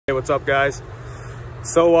Hey, what's up, guys?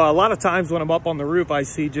 So a lot of times when I'm up on the roof, I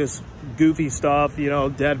see just goofy stuff, you know,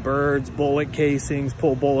 dead birds, bullet casings,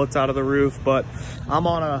 pull bullets out of the roof. But I'm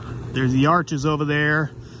on there's the arches over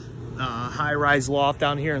there, high-rise loft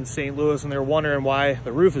down here in St. Louis, and they're wondering why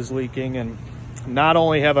the roof is leaking. And not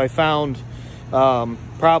only have I found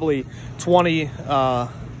probably 20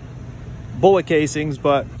 bullet casings,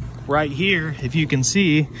 but right here, if you can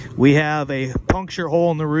see, we have a puncture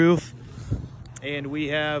hole in the roof, and we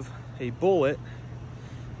have a bullet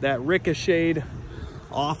that ricocheted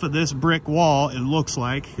off of this brick wall, it looks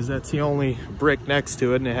like, because that's the only brick next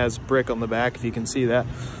to it, and it has brick on the back, if you can see that.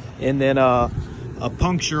 And then a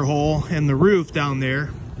puncture hole in the roof down there.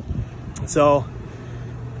 So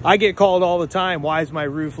I get called all the time, why is my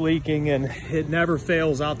roof leaking? And it never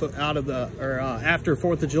fails after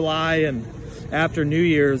 4th of July and after New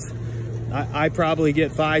Year's. I probably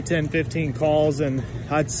get 5, 10, 15 calls, and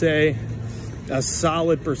I'd say a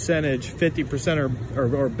solid percentage, 50%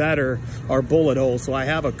 or better, are bullet holes. So I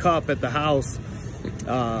have a cup at the house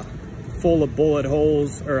full of bullet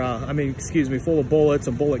holes, or full of bullets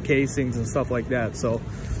and bullet casings and stuff like that. So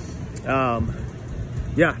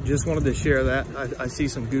yeah, just wanted to share that. I see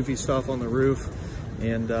some goofy stuff on the roof,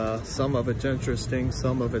 and some of it's interesting,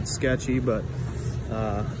 some of it's sketchy, but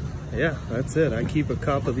yeah, that's it. I keep a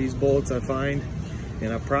cup of these bullets I find,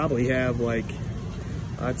 and I probably have, like,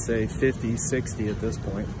 I'd say 50, 60 at this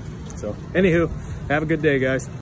point. So anywho, have a good day, guys.